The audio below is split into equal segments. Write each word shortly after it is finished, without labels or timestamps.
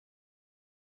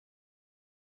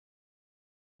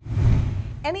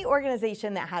Any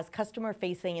organization that has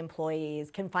customer-facing employees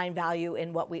can find value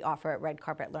in what we offer at Red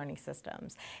Carpet Learning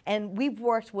Systems. And we've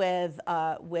worked with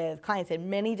clients in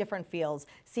many different fields: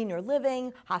 senior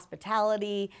living,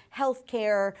 hospitality,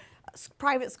 healthcare,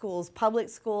 private schools, public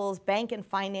schools, bank and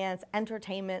finance,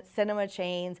 entertainment, cinema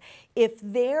chains. If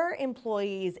their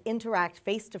employees interact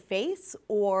face-to-face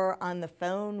or on the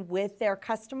phone with their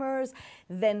customers,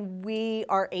 then we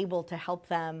are able to help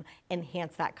them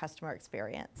enhance that customer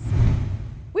experience.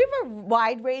 We have a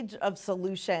wide range of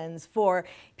solutions for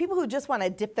people who just want to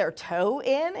dip their toe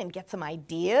in and get some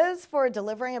ideas for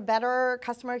delivering a better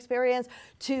customer experience,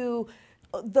 to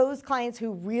those clients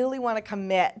who really want to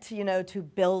commit, to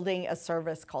building a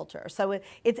service culture. So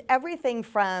it's everything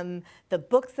from the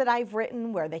books that I've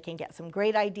written where they can get some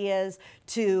great ideas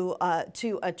to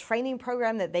a training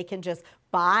program that they can just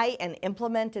buy and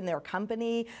implement in their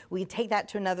company. We take that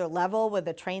to another level with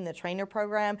the Train the Trainer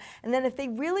program. And then if they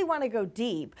really want to go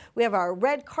deep, we have our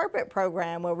Red Carpet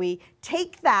program where we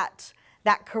take that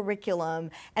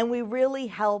curriculum and we really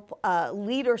help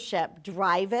leadership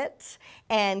drive it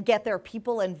and get their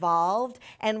people involved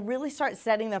and really start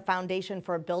setting the foundation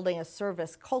for building a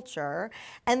service culture.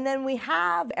 And then we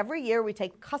have, every year we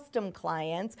take custom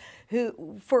clients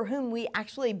for whom we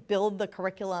actually build the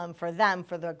curriculum for them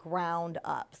for the ground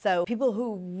up. So people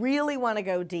who really want to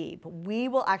go deep, we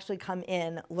will actually come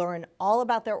in, learn all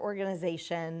about their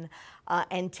organization,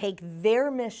 and take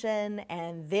their mission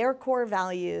and their core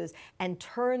values and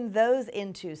turn those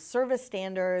into service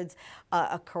standards,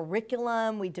 a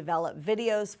curriculum. We develop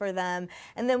videos for them.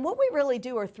 And then what we really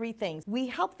do are three things. We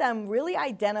help them really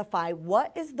identify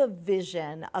what is the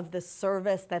vision of the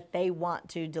service that they want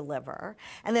to deliver.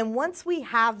 And then once we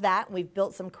have that, we've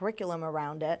built some curriculum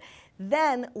around it,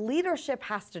 then leadership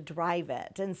has to drive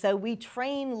it. And so we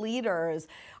train leaders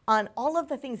on all of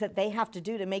the things that they have to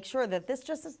do to make sure that this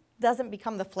just doesn't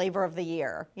become the flavor of the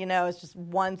year. It's just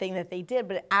one thing that they did,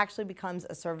 but it actually becomes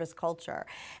a service culture.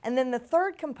 And then the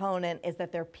third component is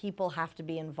that their people have to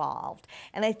be involved.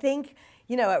 And I think,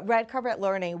 at Red Carpet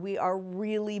Learning, we are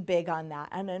really big on that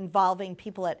and involving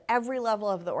people at every level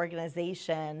of the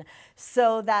organization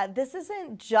so that this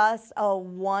isn't just a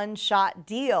one-shot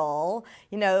deal,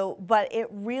 but it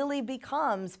really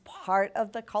becomes part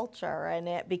of the culture, and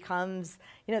it becomes,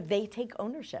 they take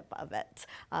ownership of it.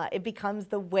 It becomes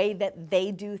the way that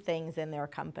they do things in their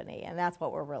company, and that's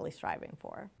what we're really striving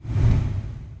for.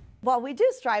 Well, we do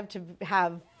strive to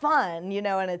have fun,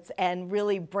 and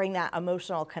really bring that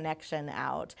emotional connection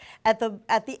out. At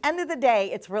the end of the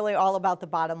day, it's really all about the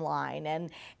bottom line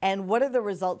and what are the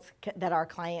results that our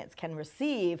clients can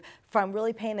receive from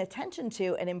really paying attention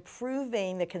to and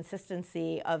improving the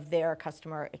consistency of their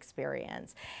customer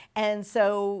experience. And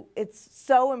so it's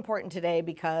so important today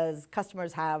because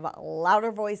customers have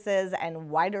louder voices and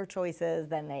wider choices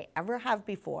than they ever have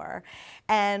before.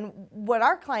 And what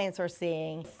our clients are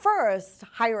seeing, first,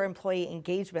 higher employee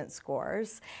engagement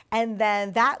scores, and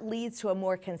then that leads to a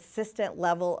more consistent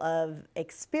level of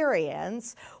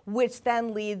experience, which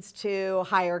then leads to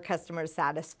higher customer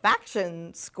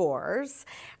satisfaction scores,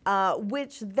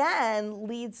 which then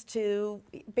leads to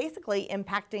basically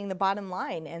impacting the bottom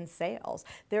line and sales.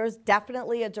 There's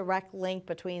definitely a direct link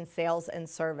between sales and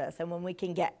service, and when we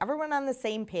can get everyone on the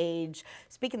same page,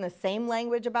 speaking the same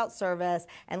language about service,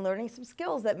 and learning some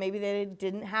skills that maybe they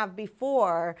didn't have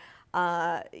before,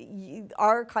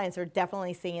 our clients are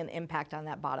definitely seeing an impact on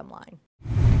that bottom line.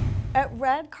 At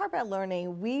Red Carpet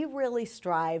Learning, we really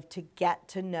strive to get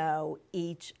to know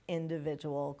each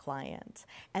individual client.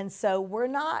 And so we're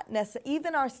not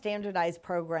even our standardized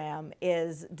program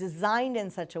is designed in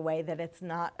such a way that it's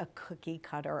not a cookie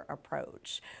cutter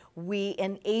approach. We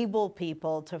enable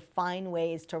people to find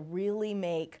ways to really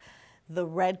make the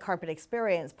red carpet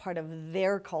experience part of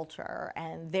their culture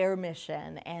and their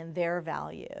mission and their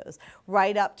values,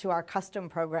 right up to our custom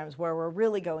programs where we're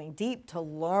really going deep to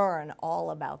learn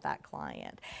all about that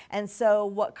client. And so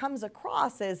what comes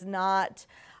across is not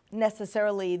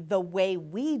necessarily the way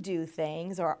we do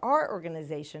things or our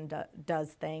organization does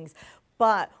things,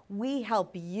 but we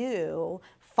help you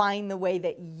find the way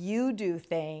that you do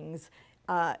things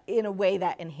in a way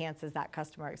that enhances that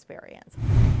customer experience.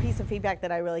 Piece of feedback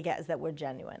that I really get is that we're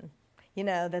genuine.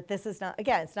 That this is not,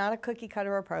 again, it's not a cookie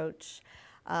cutter approach.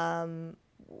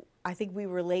 I think we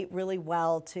relate really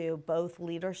well to both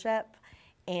leadership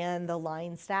and the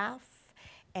line staff.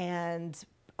 And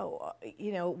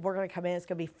we're going to come in, it's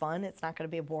going to be fun. It's not going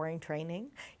to be a boring training.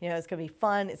 It's going to be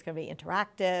fun. It's going to be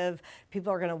interactive.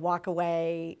 People are going to walk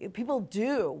away. People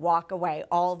do walk away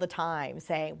all the time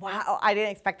saying, wow, I didn't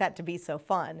expect that to be so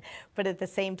fun. But at the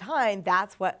same time,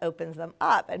 that's what opens them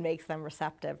up and makes them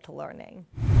receptive to learning.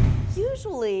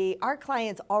 Usually, our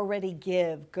clients already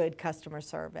give good customer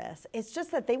service. It's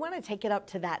just that they want to take it up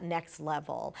to that next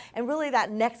level, and really that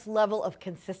next level of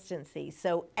consistency.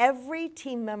 So every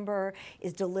team member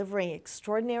is delivering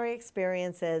extraordinary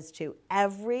experiences to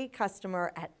every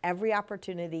customer at every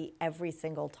opportunity, every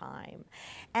single time.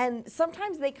 And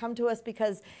sometimes they come to us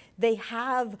because they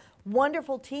have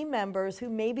wonderful team members who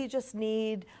maybe just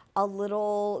need a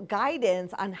little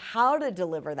guidance on how to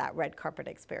deliver that red carpet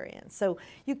experience. So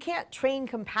you can't train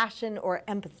compassion or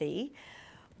empathy,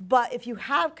 but if you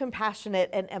have compassionate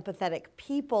and empathetic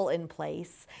people in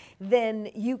place, then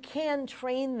you can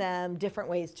train them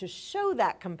different ways to show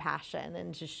that compassion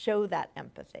and to show that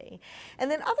empathy.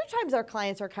 And then other times our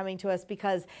clients are coming to us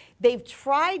because they've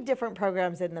tried different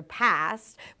programs in the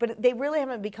past, but they really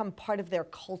haven't become part of their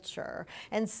culture.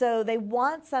 And so they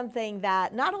want something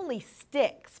that not only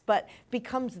sticks, but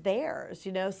becomes theirs,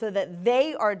 so that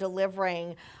they are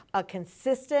delivering a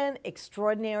consistent,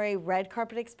 extraordinary red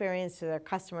carpet experience to their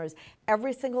customers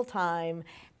every single time,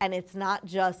 and it's not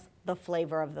just the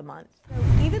flavor of the month.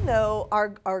 So even though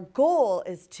our goal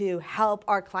is to help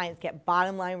our clients get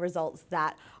bottom line results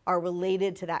that are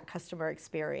related to that customer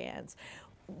experience,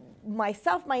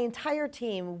 myself, my entire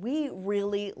team, we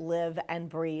really live and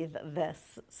breathe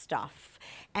this stuff.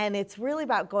 And it's really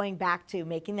about going back to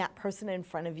making that person in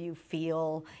front of you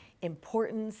feel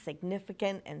important,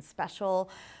 significant, and special.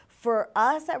 For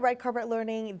us at Red Carpet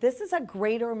Learning, this is a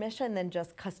greater mission than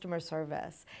just customer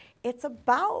service. It's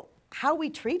about how we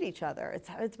treat each other.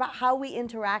 It's about how we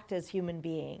interact as human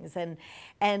beings.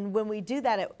 And when we do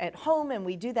that at home and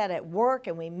we do that at work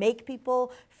and we make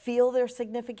people feel their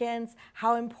significance,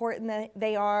 how important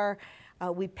they are,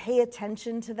 we pay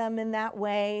attention to them in that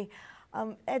way.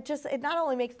 It not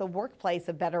only makes the workplace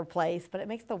a better place, but it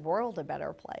makes the world a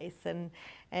better place.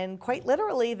 And quite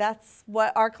literally, that's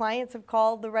what our clients have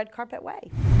called the red carpet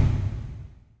way.